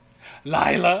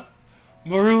 Lila,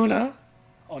 Maruna.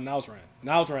 Oh, now it's Ran.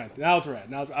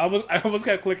 I almost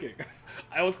kept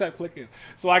clicking.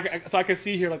 So I can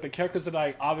see here like the characters that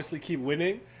I obviously keep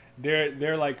winning.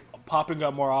 They're like popping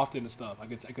up more often and stuff. I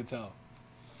could tell.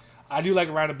 I do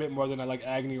like Ran a bit more than I like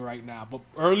Agni right now. But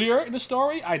earlier in the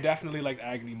story, I definitely liked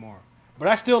Agni more. But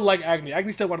I still like Agni.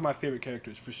 Agni's still one of my favorite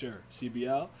characters for sure.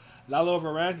 CBL, Lila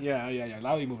over Ran. Yeah.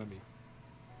 Lila moving me.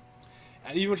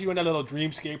 And even when she went that little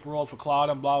dreamscape world for Claude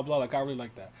and blah, blah, like, I really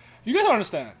like that. You guys don't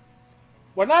understand.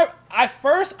 When I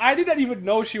didn't even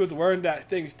know she was wearing that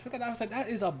thing. I was like, that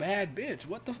is a bad bitch.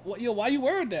 Why you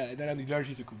wearing that? And then I learned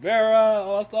she's a Kubera,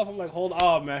 all that stuff. I'm like, hold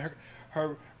on, man.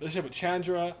 Her relationship with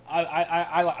Chandra,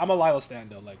 I'm a Lila stan,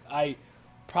 though. Like, I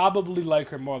probably like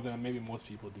her more than maybe most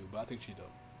people do, but I think she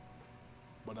dope.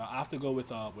 But I have to go with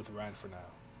Rand for now.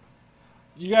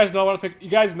 You guys know I want to pick. You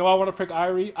guys know I want to pick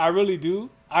Irie. I really do.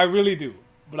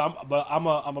 But I'm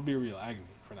gonna be real. Agni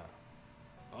for now.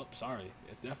 Oh, sorry.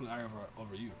 It's definitely Irie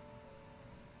over you.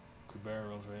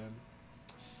 Kubera over him.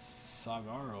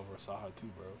 Sagar over Saha too,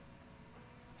 bro.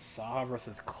 Saha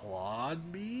versus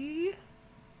Claude B.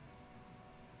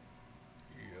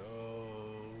 Yo.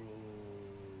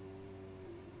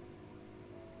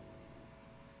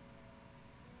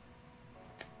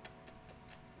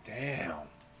 Damn.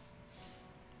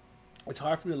 It's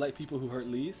hard for me to like people who hurt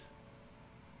Lee's.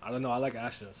 I don't know. I like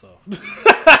Asha, so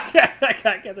I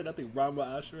can't say nothing wrong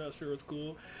about Asha. Asha is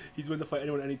cool. He's willing to fight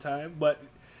anyone anytime. But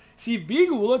see,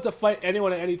 being willing to fight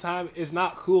anyone at any time is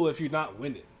not cool if you're not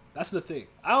winning. That's the thing.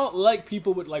 I don't like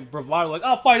people with like bravado, like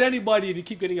I'll fight anybody, and you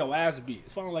keep getting your ass beat.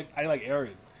 It's fun. Like I like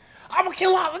Aaron. I'm gonna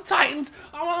kill all the Titans.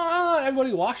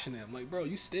 Everybody watching him. Like, bro,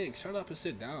 you stink. Shut up and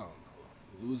sit down,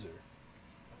 loser.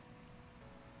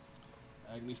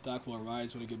 Agni stock will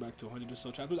rise when we get back to 100 or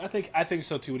so chapters. I think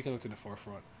so too when it comes to the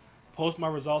forefront. Post my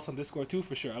results on Discord too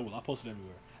for sure. I will. I'll post it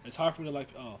everywhere. It's hard for me to like.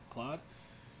 Oh, Claude.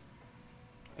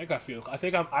 I think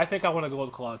I want to go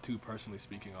with Claude too, personally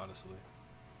speaking, honestly.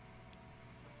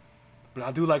 But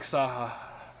I do like Saha.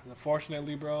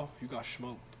 Unfortunately, bro, you got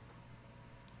smoked.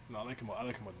 No, I like him more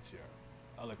than Sierra.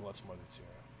 I like lots more than Sierra.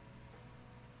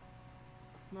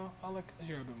 No, I like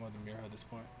Sierra a bit more than Mira at this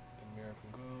point. Then Mira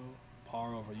can go.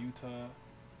 Par over Utah.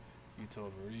 Utah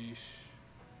over Rish.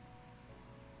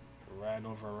 Ran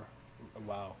over.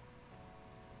 Wow.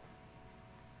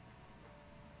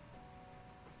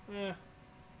 Eh.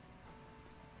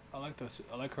 I like this.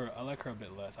 I like her. I like her a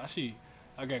bit less. Actually,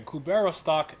 again, Kubera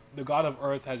stock, the God of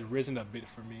Earth, has risen a bit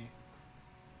for me.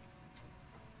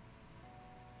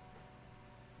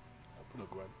 I'll put a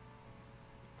Gwen.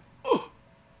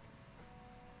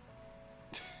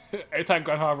 Anytime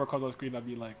Gwen Harbour comes on screen, I'd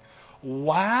be like,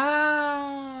 "Wow,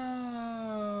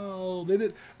 they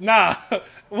did." Nah,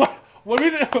 what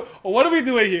are we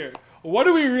doing here? What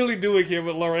are we really doing here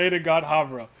with Lorraine and God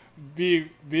Havra being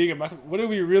a master? What are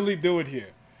we really doing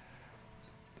here?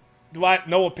 Do I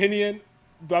no opinion?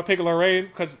 Do I pick Lorraine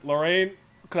because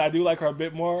I do like her a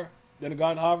bit more than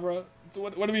God Havra?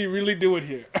 What are we really doing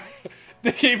here?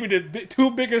 They gave me the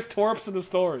two biggest twerps in the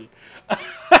story.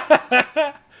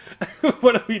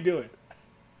 What are we doing?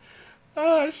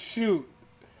 Oh shoot!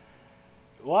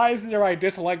 Why isn't there I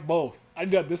dislike both? I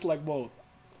do dislike both.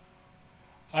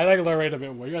 I like Lorraine a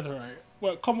bit more. You're right.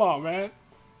 Well, come on, man.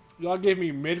 Y'all gave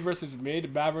me mid versus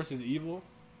mid, bad versus evil.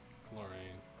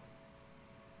 Lorraine.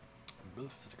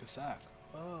 Brilith is a sack.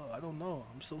 Oh, I don't know.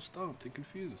 I'm so stumped and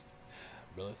confused.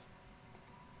 Brilith.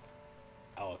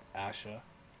 Out Asha.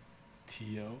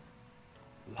 Tio.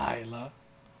 Lila.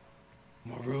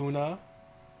 Maruna.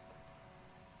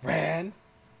 Ran.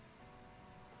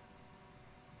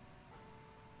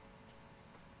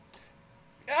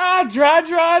 Dra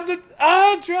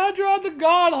the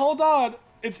god. Hold on.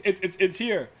 It's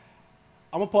here.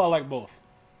 I'm gonna put I like both.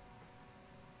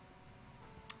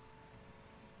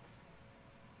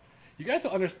 You guys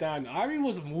don't understand. Ari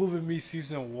was moving me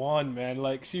season 1, man.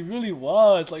 Like she really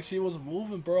was. Like she was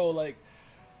moving, bro. Like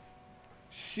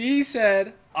she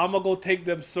said, "I'm gonna go take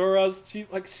them Suras."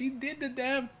 She did the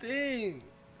damn thing.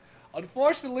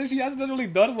 Unfortunately, she hasn't really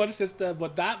done much since then.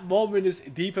 But that moment is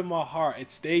deep in my heart.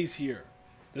 It stays here.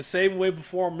 The same way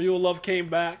before Mule Love came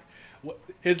back,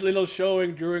 his little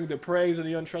showing during the praise and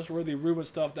the untrustworthy rumor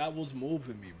stuff, that was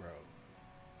moving me, bro.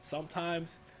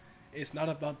 Sometimes it's not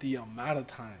about the amount of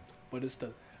times, but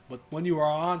when you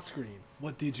are on screen,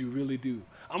 what did you really do?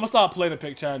 I'm gonna stop playing to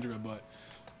pick Chandra, but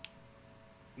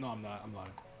no, I'm not. I'm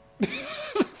lying.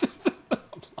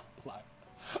 I'm lying.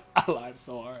 I lied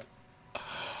so hard.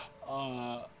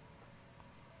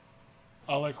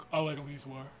 I like Elise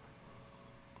more.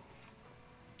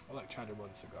 I like Chandra more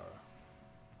than Sagara.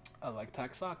 I like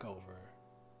Taxaka over her.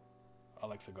 I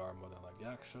like Sagara more than I like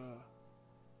Yaksha.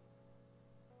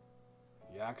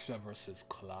 Yaksha versus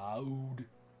Cloud.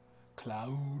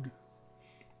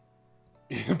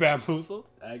 Bamboozled.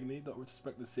 Agni. Don't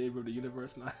respect the savior of the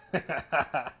universe.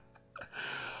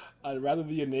 I'd rather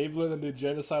the enabler than the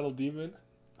genocidal demon.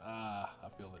 I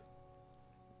feel it.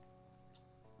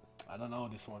 I don't know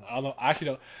this one. I don't know.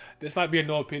 Actually, no. This might be a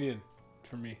no opinion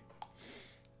for me.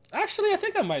 Actually, I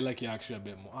think I might like Yaksha a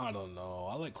bit more. I don't know.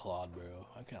 I like Claude, bro.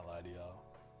 I can't lie to y'all.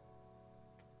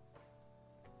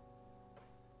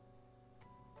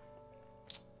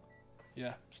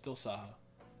 Yeah, still Saha.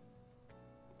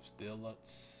 Still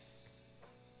let's.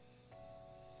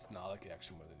 No, I like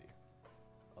Yaksha more than you.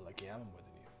 I like Yama more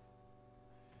than you.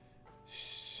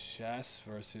 Shas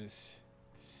versus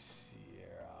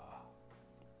Sierra.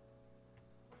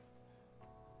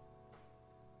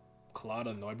 Claude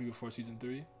annoyed me before season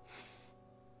 3.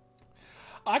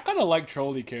 I kind of like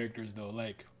trolly characters though.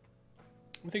 Like,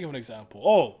 let me think of an example.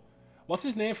 Oh, what's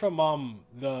his name from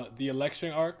the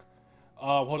election arc?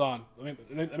 Hold on.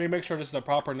 Let me make sure this is a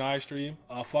proper Nai stream.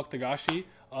 Fuck Tagashi.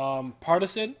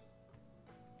 Partisan.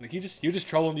 Like you just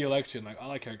trolling the election. Like I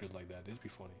like characters like that. This be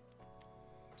funny.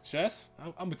 Chess.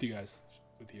 I'm with you guys.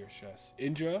 With your Chess.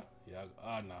 Indra. Yeah.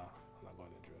 Nah. I'm not going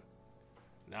Indra.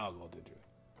 Now I'll go with Indra.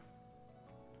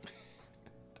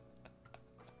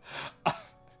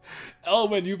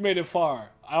 Elwin, you've made it far.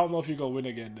 I don't know if you're gonna win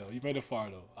again though. You've made it far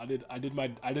though. I did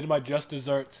my just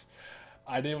desserts.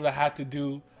 I did what I had to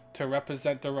do to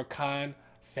represent the Rakan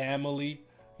family.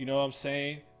 You know what I'm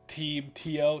saying? Team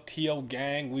TO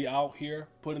gang. We out here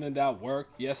putting in that work.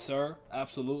 Yes sir.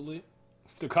 Absolutely.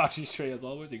 Takashi straight as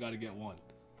always. You gotta get one.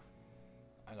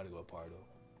 I gotta go with Pardo.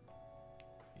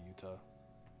 Utah.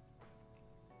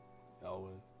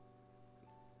 Elwin.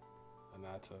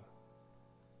 Anata.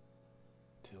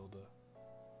 Tilda.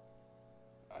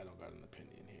 I don't got an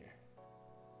opinion here.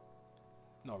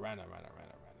 No, Rana.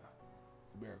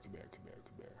 Kubera.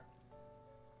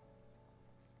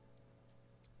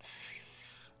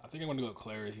 I think I'm gonna go with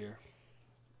Clara here.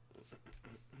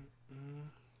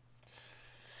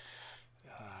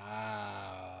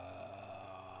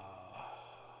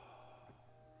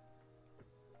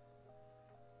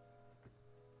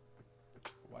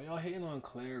 Why y'all hating on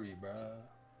Clary, bruh?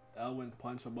 Elwin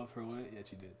punched above her weight? Yeah,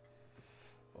 she did.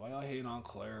 Why y'all hating on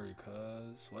Clary,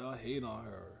 cuz? Why y'all hating on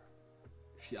her?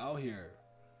 She out here.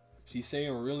 She's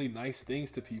saying really nice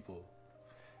things to people.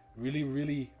 Really,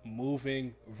 really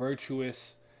moving,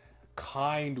 virtuous,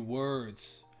 kind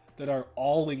words that are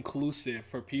all inclusive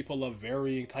for people of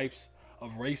varying types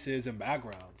of races and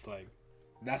backgrounds. Like,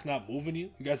 that's not moving you?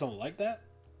 You guys don't like that?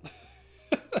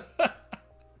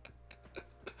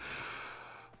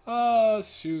 Oh,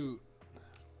 shoot.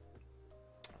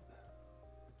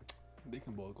 They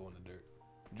can both go in the dirt.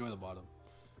 Enjoy the bottom.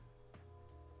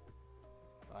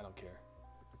 I don't care.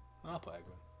 I'll put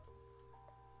Eggman.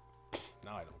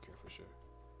 Now I don't care for sure.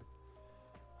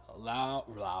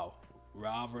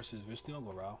 Rao versus Vishnu. I'll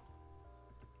go Rao.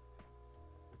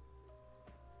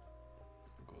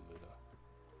 Go Lida.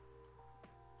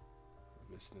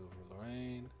 Vishnu over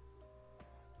Lorraine.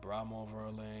 Brahm over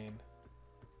Elaine.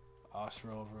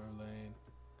 Ashra over Elaine.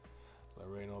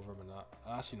 Lorraine over Manak.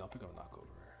 Actually, no, pick up Manak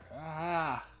over her.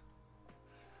 Ah!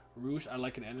 Rouge, I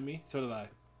like an enemy. So did I.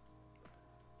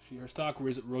 Her stock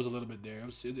rose a little bit there. It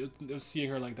was seeing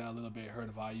her like that a little bit. Her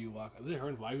and Vayu walk. Was it her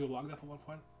and Vayu walked that at one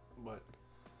point? But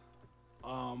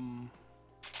fine.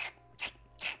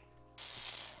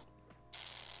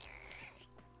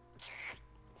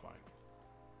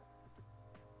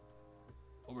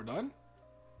 Oh, we're done?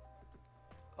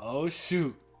 Oh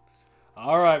shoot.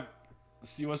 Alright.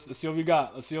 Let's see what we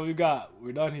got. Let's see what we got.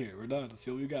 We're done here. We're done. Let's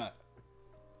see what we got.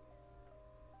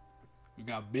 We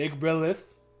got Big Brilith.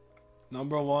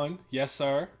 Number 1, yes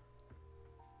sir.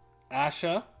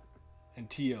 Asha and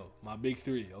Tio, my big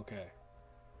 3. Okay.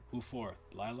 Who 4th?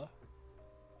 Lila?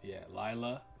 Yeah,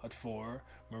 Lila at 4.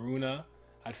 Maruna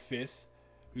at 5th.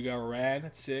 We got Ran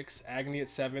at 6. Agni at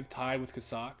 7th, tied with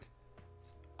Kasak.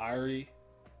 Irie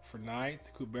for 9th.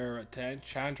 Kubera at 10.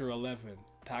 Chandra 11.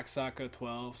 Taksaka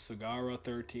 12. Sagara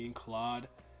 13. Claude.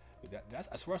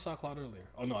 I swear I saw Claude earlier.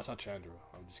 Oh no, I saw Chandra.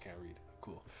 I just can't read.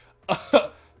 Cool.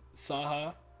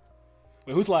 Saha.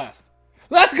 Wait, who's last?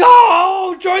 Let's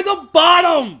go! Join the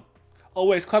bottom! Oh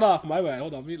wait, it's cut off. My bad.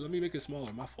 Hold on. Let me make it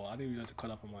smaller. My fault. I didn't realize to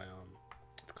cut off on my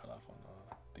It's cut off on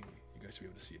thingy. You guys should be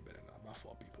able to see it better now. My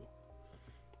fault, people.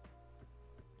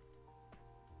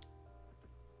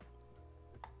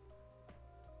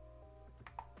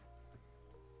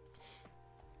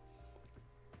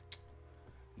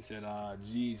 You said,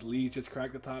 geez, Lee just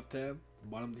cracked the top 10.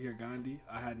 Bottom here, Gandhi.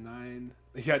 I had 9.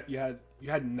 You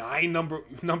had 9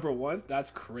 number ones.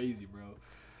 That's crazy, bro.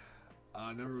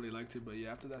 I never really liked it, but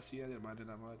yeah, after that scene, I didn't mind it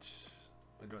that much.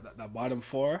 That bottom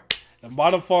 4. The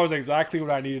bottom 4 is exactly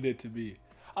what I needed it to be.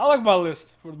 I like my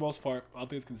list for the most part. All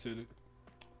things considered,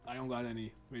 I don't got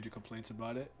any major complaints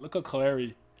about it. Look at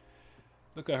Clary.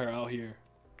 Look at her out here.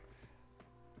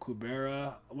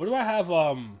 Kubera. What do I have?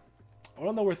 I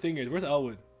don't know where thing is. Where's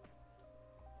Elwin?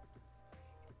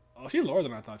 Oh, she's lower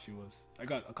than I thought she was. I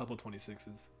got a couple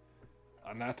 26s.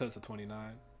 Anata's a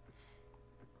 29.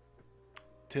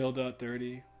 Tilda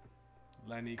 30.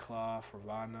 Lenny, Claw,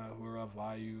 Ravana, Hura,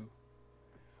 Vayu.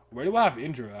 Where do I have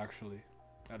Indra actually?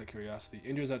 Out of curiosity.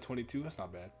 Indra's at 22. That's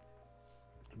not bad.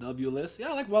 W list. Yeah,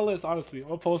 I like my list, honestly.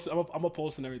 I'm gonna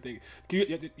post and everything.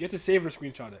 You have to save it or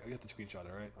screenshot it. You have to screenshot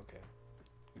it, right? Okay.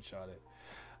 Screenshot it.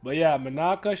 But yeah,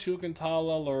 Manaka,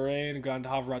 Shukantala, Lorraine,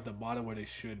 Gandhava at the bottom where they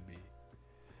should be.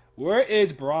 Where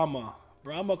is Brahma?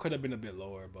 Brahma could have been a bit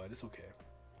lower, but it's okay.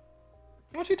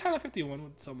 Well, she tied at 51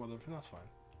 with some other. That's fine.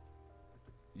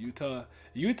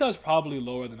 Utah's probably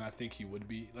lower than I think he would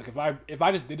be. Like if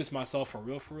I just did this myself for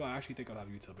real, I actually think I'd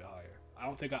have Utah a bit higher. I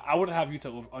don't think I wouldn't have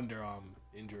Utah under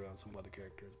Indra and some other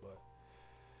characters, but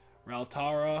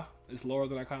Raltara is lower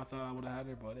than I kind of thought I would have had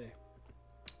her. But hey,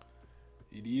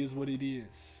 it is what it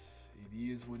is. It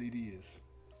is what it is.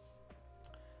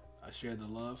 I share the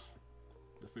love.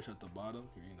 The fish at the bottom,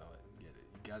 you know it. You get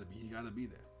it. He gotta be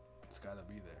there. It's gotta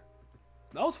be there.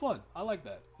 That was fun. I like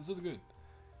that. This was good.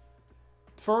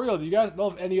 For real, do you guys know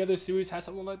if any other series has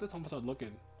something like this? I'm gonna start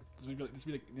looking.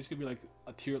 This could be like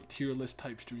a tier list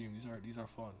type stream. These are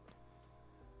fun.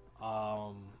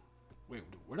 Wait,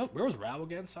 where was Rao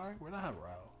again? Sorry, where did I have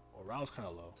Rao? Oh, Rao's kind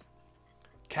of low.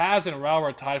 Kaz and Rao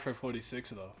are tied for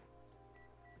 46 though.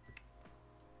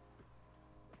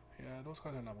 Yeah, those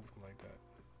guys are not moving like that.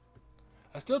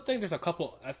 I still think there's a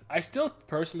couple. I still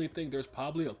personally think there's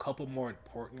probably a couple more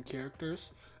important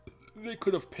characters they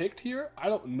could have picked here. I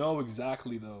don't know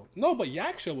exactly though. No, but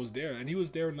Yaksha was there, and he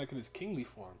was there in like in his kingly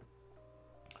form.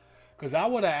 Cause I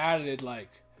would have added like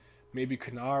maybe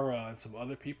Kanara and some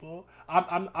other people.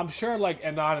 I'm sure like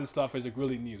Enon and stuff is like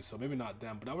really new, so maybe not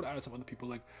them. But I would have added some other people.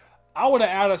 Like I would have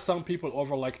added some people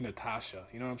over like Natasha.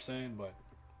 You know what I'm saying? But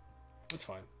it's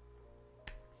fine.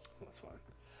 That's fine.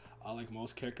 I like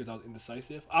most characters. I was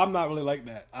indecisive. I'm not really like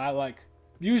that. I like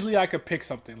Usually I could pick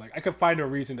something. Like, I could find a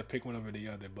reason to pick one over the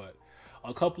other, but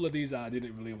a couple of these I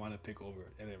didn't really want to pick over.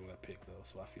 I didn't want to pick, though,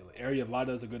 so I feel like Area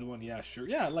Vada is a good one. Yeah, sure.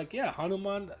 Yeah, like, yeah,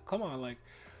 Hanuman, come on, like,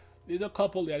 there's a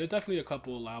couple, yeah, there's definitely a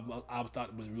couple I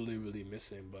thought was really, really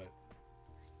missing, but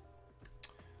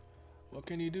what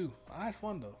can you do? I had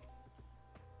fun, though.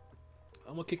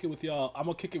 I'm gonna kick it with y'all. I'm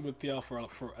gonna kick it with y'all for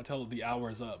until the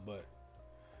hour is up, but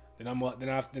then I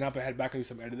have to head back and do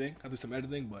some editing. I'll do some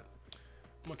editing, but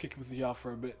I'm gonna kick it with y'all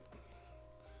for a bit.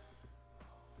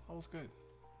 That was good.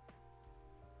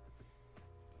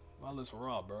 My list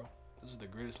raw, bro. This is the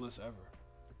greatest list ever.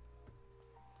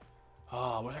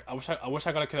 Oh, I wish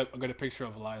I got a picture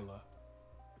of Lila.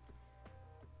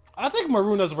 I think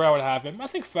Maruna's where I would have him. I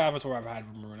think Fav is where I've had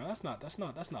Maruna. That's not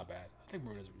bad. I think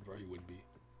Maruna's where he would be.